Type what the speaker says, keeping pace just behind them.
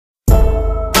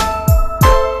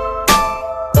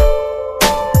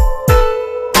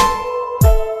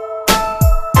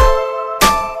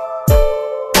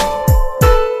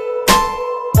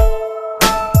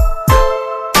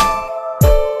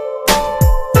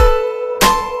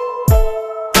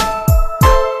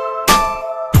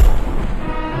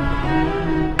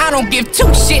I don't give two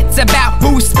shits about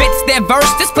who spits their verse.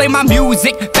 Just play my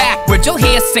music backwards, you'll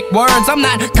hear sick words. I'm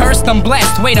not cursed, I'm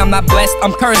blessed. Wait, I'm not blessed,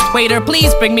 I'm cursed. Waiter,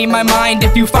 please bring me my mind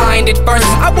if you find it first.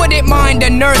 I wouldn't mind a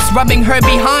nurse rubbing her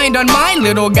behind on my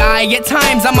little guy. At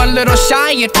times I'm a little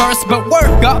shy at first, but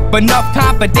work up enough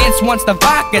confidence once the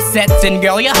vodka sets in.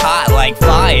 Girl, you're hot like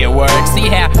fireworks.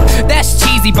 Yeah, that's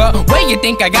cheesy, but where you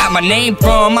think I got my name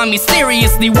from? I mean,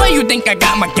 seriously, where you think I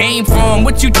got my game from?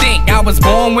 What you think? I was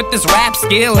born with this rap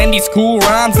skill and these cool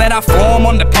rhymes that I form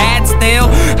on the pad still.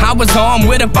 I was armed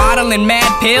with a bottle and mad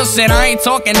pills. Shit, I ain't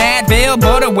talking Advil,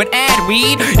 but it would add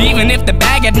weed. Even if the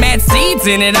bag had mad seeds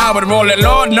in it, I would roll it,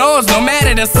 Lord knows, no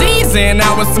matter the season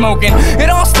I was smoking. It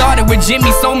all started with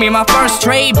Jimmy sold me my first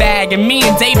trade bag, and me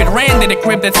and David ran to the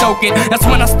crib to toke it. That's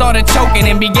when I started choking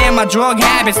and began my drug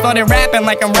habit. Started rapping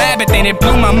like I'm Rabbit, then it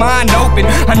blew my mind open.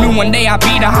 I knew one day I'd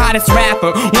be the hottest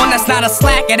rapper, one that's not a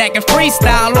slacker that can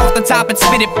freestyle off the top and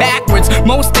spit it backwards.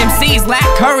 Most MCs lack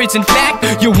courage, in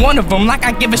fact, you're one of them. Like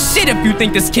I give a shit if you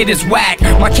think this kid is whack.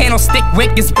 My candlestick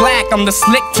wick is black, I'm the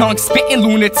slick tongue spitting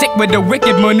lunatic with a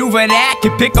wicked maneuver that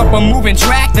can pick up a moving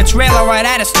track, the trailer right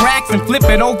at its tracks, and flip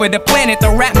it over the planet. The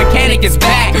rap mechanic is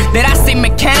back. Did I say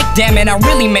mechanic? Damn it, I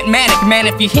really meant manic. Man,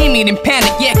 if you hear me then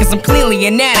panic, yeah, cause I'm clearly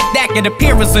an addict that could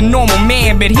appear as a normal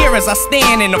man. But here as I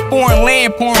stand in a foreign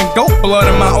land, pouring goat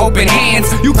blood in my open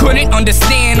hands, you couldn't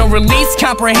understand or at least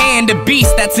comprehend the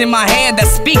beast that's in my head that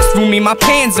speaks through me. My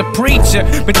pen's a preacher,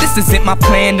 but this isn't my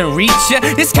plan to reach ya.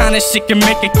 This kind of shit can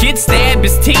make a kid stab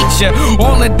his teacher.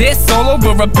 All of this all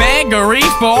over a bag of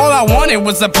reefer. All I wanted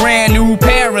was a brand new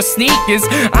pair of sneakers.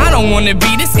 I don't wanna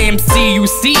be this MC you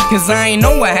see, cause I ain't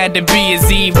know I had to be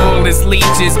as evil as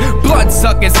leeches.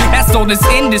 Bloodsuckers, that's all this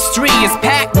industry is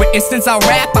packed with. And since I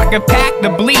rap, I can pack the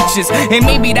bleachers. And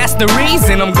maybe that's the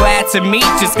reason I'm glad to meet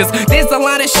you, cause there's a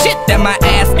lot of shit that my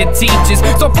ass can teach us.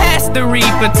 So pass the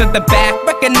reaper to the back,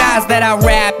 recognize that I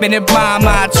rap and admire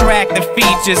my attractive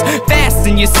features.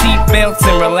 Fasten your seatbelts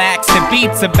and relax, the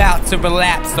beat's about to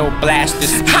relapse, so blast the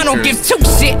speakers. I don't give two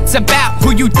shits about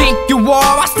who you think you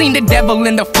are. I seen the devil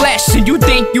in the flesh and you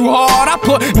think you hard. I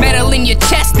put metal in your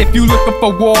chest if you looking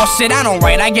for war. Shit, I don't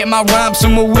write, I get my rhymes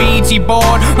from a Ouija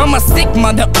board. I'm a sick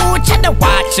mother, ooh, try to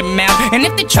watch your mouth. And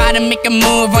if they try to make a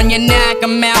move on you, knock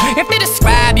them out. If they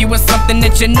describe you as something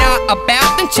that you're not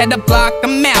about, then try to block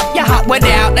them out. You're hot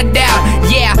without a doubt,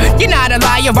 yeah, you're not a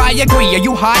liar, I agree. Are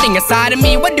you hiding inside of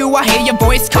me? Where do I hear your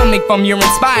voice coming from? You're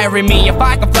inspiring me. If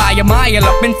I could fly a mile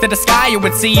up into the sky, you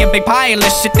would see a big pile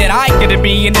of shit that I could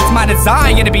be. And it's my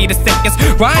desire to be the sickest,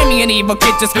 rhyming and evil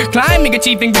kitchens, climbing,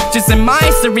 achieving riches. And my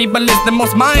cerebral is the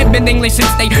most mind-bending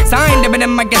since they signed it. But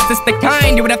I guess it's the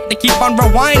kind you would have to keep on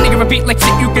rewinding and repeat like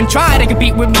shit. You can try to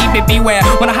compete with me, but beware.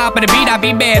 When I hop on the beat, I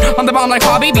be bad. On the bomb like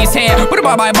Bobby's hair. What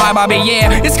about bye,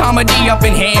 yeah. It's comedy up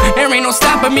in here. There ain't no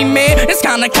stopping me, man. It's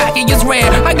kinda cocky, it's rare.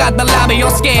 I got the lobby,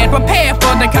 you're scared. Prepare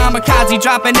for the kamikaze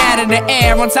dropping out of the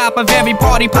air. On top of every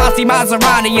party, posse,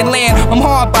 Maserati and land. I'm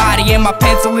hard body and my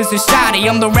pencil isn't shoddy.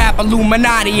 I'm the rap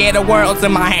Illuminati, yeah, the world's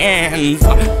in my hands.